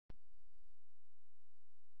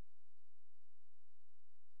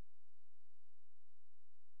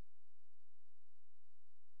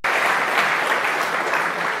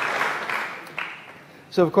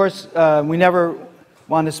So of course, we never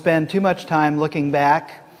want to spend too much time looking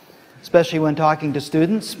back, especially when talking to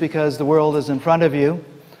students, because the world is in front of you.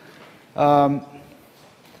 But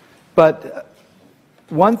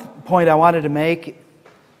one point I wanted to make,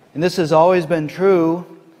 and this has always been true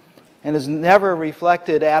and is never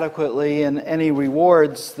reflected adequately in any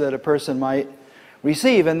rewards that a person might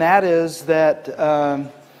receive, and that is that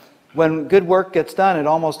when good work gets done, it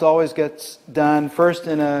almost always gets done first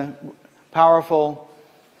in a powerful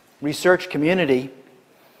research community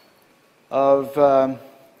of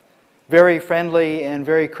very friendly and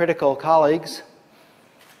very critical colleagues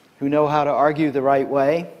who know how to argue the right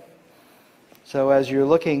way. So as you're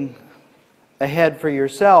looking ahead for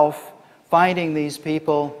yourself, finding these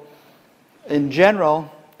people in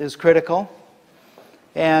general is critical,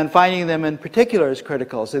 and finding them in particular is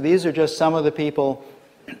critical. So these are just some of the people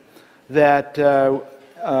that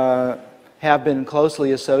have been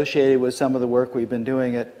closely associated with some of the work we've been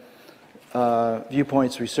doing at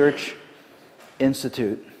Viewpoints Research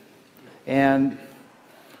Institute. And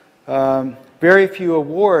very few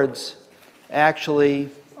awards actually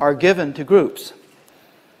are given to groups.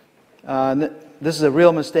 This is a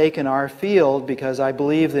real mistake in our field, because I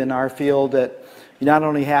believe in our field that you not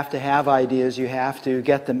only have to have ideas, you have to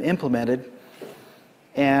get them implemented.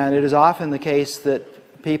 And it is often the case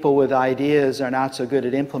that people with ideas are not so good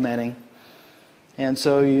at implementing. And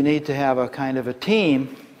so you need to have a kind of a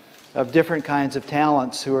team of different kinds of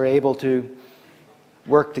talents who are able to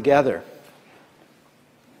work together.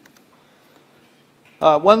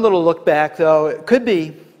 One little look back, though, it could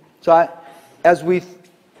be, so as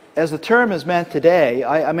the term is meant today,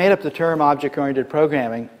 I made up the term object-oriented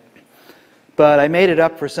programming, but I made it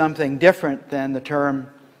up for something different than the term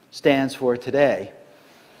stands for today.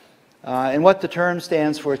 And what the term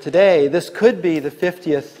stands for today, this could be the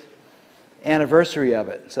 50th anniversary of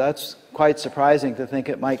it. So that's quite surprising to think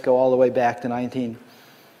it might go all the way back to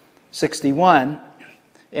 1961.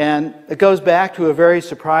 And it goes back to a very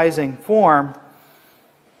surprising form,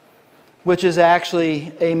 which is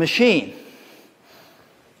actually a machine.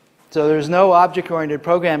 So there's no object-oriented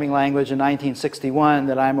programming language in 1961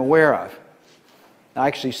 that I'm aware of. I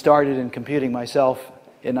actually started in computing myself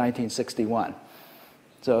in 1961.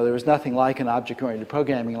 So there was nothing like an object-oriented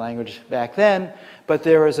programming language back then, but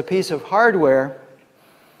there was a piece of hardware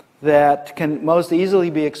that can most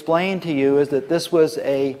easily be explained to you, is that this was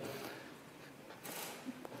a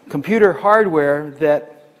computer hardware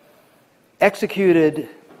that executed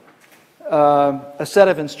a set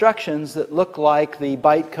of instructions that look like the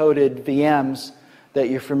byte-coded VMs that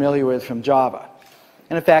you're familiar with from Java.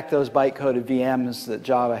 And in fact, those byte-coded VMs that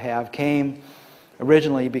Java have came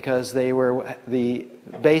originally because they were the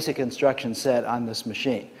basic instruction set on this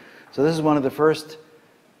machine. So this is one of the first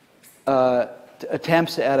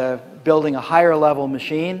attempts at building a higher level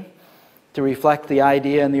machine to reflect the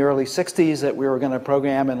idea in the early 60s that we were going to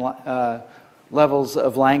program in levels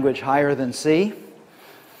of language higher than C.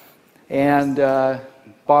 And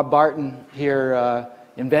Bob Barton here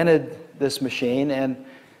invented this machine, and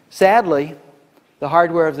sadly, the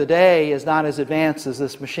hardware of the day is not as advanced as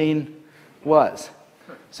this machine was.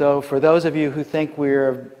 So for those of you who think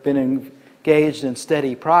we've been engaged in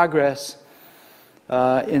steady progress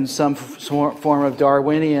in some form of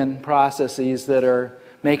Darwinian processes that are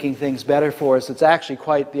making things better for us, it's actually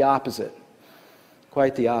quite the opposite.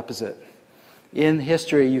 Quite the opposite. In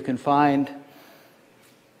history, you can find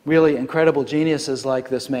really incredible geniuses like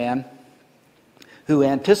this man who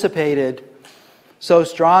anticipated so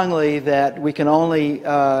strongly that we can only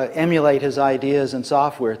emulate his ideas in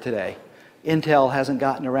software today. Intel hasn't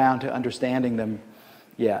gotten around to understanding them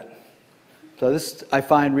yet. So this I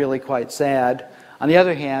find really quite sad. On the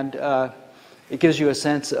other hand, it gives you a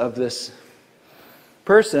sense of this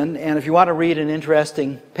person, and if you want to read an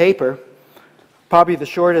interesting paper, probably the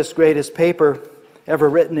shortest, greatest paper ever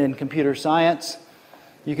written in computer science,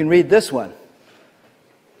 you can read this one,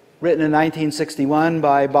 written in 1961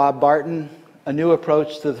 by Bob Barton, A New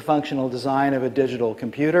Approach to the Functional Design of a Digital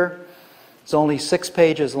Computer. It's only 6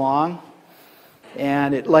 pages long,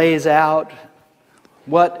 and it lays out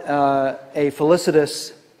what a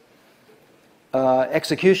felicitous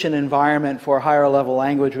execution environment for a higher level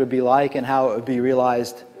language would be like and how it would be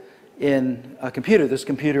realized in a computer. This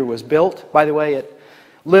computer was built, by the way, it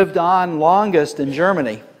lived on longest in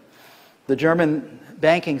Germany. The German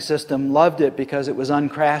banking system loved it because it was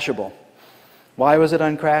uncrashable. Why was it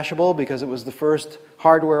uncrashable? Because it was the first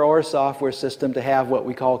hardware or software system to have what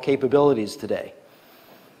we call capabilities today.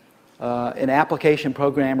 An application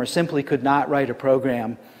programmer simply could not write a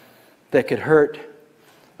program that could hurt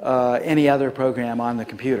any other program on the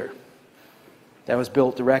computer. that was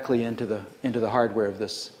built directly into the hardware of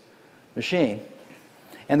this machine.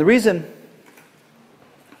 And the reason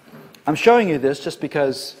I'm showing you this, just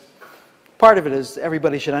because part of it is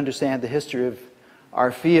everybody should understand the history of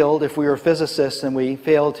our field. If we were physicists and we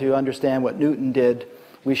failed to understand what Newton did,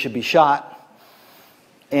 we should be shot.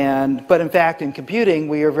 But in fact, in computing,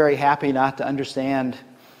 we are very happy not to understand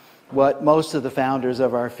what most of the founders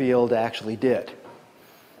of our field actually did.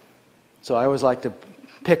 So I always like to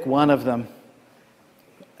pick one of them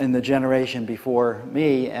in the generation before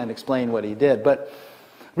me and explain what he did. But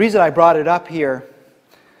the reason I brought it up here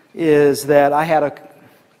is that I had a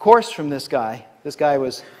course from this guy. This guy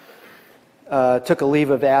took a leave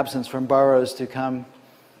of absence from Burroughs to come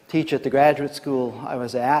teach at the graduate school I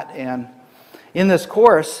was at. And in this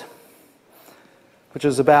course, which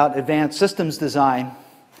was about advanced systems design,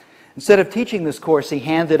 instead of teaching this course, he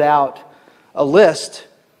handed out a list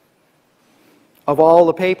of all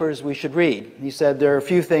the papers we should read. He said there are a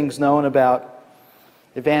few things known about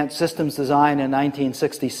advanced systems design in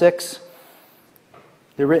 1966.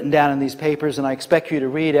 They're written down in these papers, and I expect you to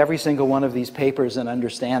read every single one of these papers and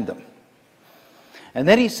understand them. And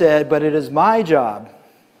then he said, but it is my job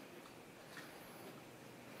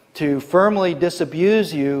to firmly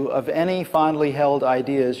disabuse you of any fondly held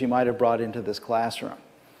ideas you might have brought into this classroom.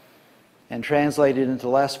 And translated into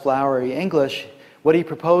less flowery English, what he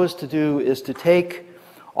proposed to do is to take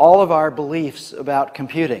all of our beliefs about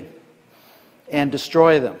computing and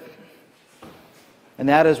destroy them. And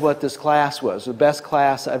that is what this class was, the best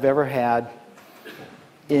class I've ever had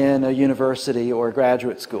in a university or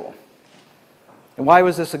graduate school. And why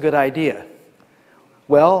was this a good idea?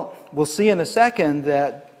 Well, we'll see in a second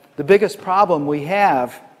that the biggest problem we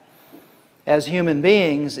have as human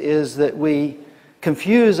beings is that we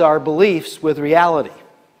confuse our beliefs with reality.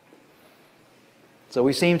 So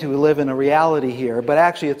we seem to live in a reality here, but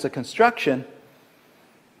actually it's a construction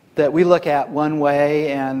that we look at one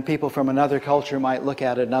way and people from another culture might look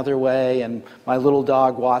at it another way, and my little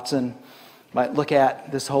dog Watson might look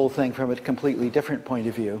at this whole thing from a completely different point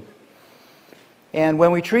of view. And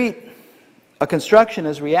when we treat a construction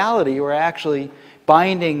as reality, we're actually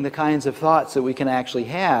binding the kinds of thoughts that we can actually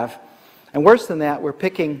have. And worse than that, we're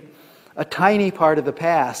picking a tiny part of the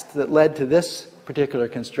past that led to this particular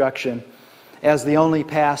construction as the only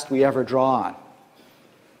past we ever draw on.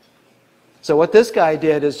 So what this guy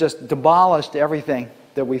did is just demolished everything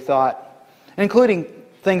that we thought, including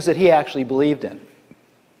things that he actually believed in.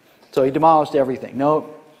 So he demolished everything.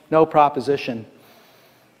 No proposition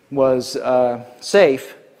was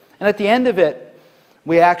safe. And at the end of it,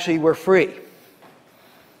 we actually were free.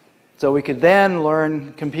 So we could then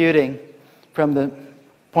learn computing from the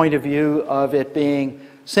point of view of it being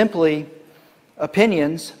simply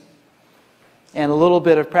opinions and a little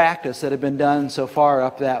bit of practice that had been done so far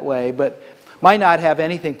up that way, but might not have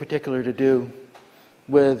anything particular to do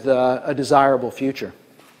with a desirable future.